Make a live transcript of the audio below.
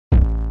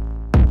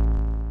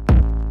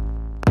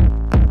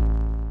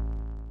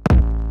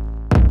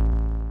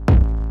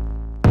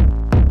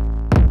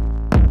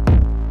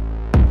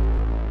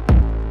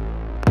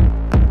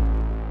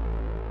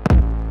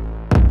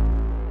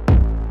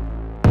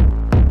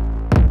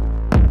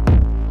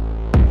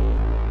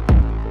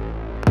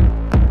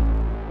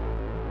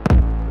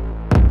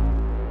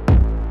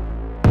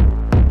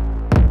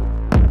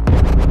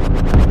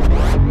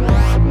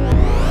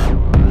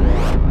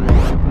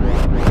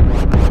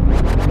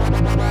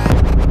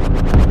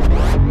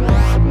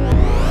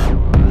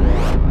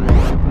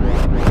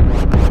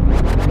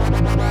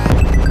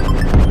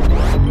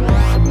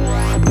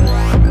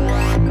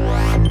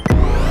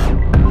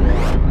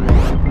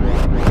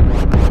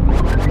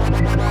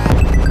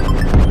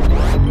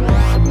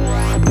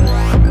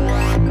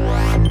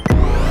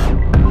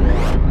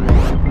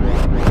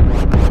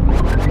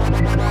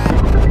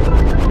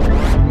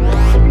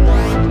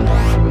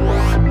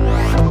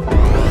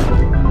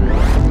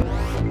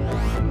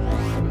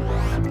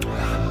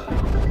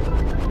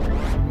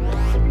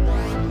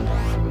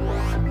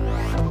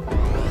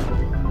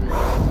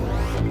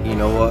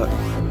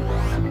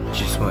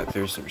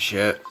some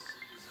shit.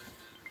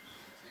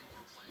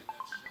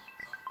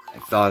 I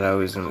thought I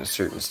was in a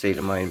certain state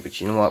of mind, but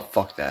you know what?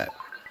 Fuck that.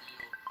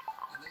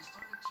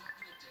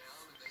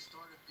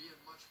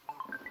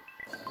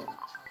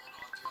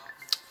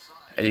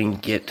 I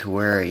didn't get to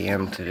where I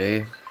am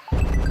today.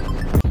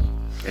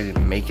 I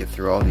didn't make it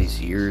through all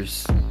these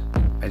years.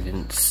 I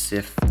didn't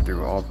sift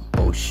through all the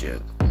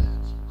bullshit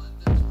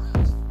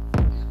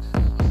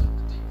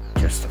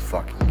just to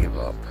fucking give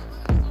up.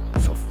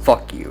 So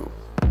fuck you,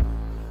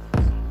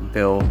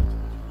 Bill.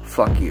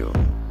 Fuck you.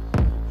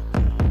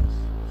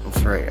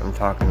 That's right, I'm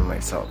talking to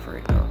myself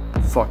right now.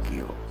 Fuck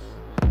you.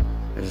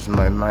 This is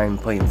my mind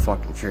playing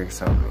fucking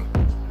tricks on me.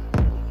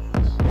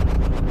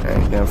 I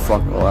ain't gonna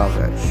fucking allow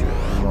that shit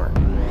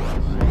anymore.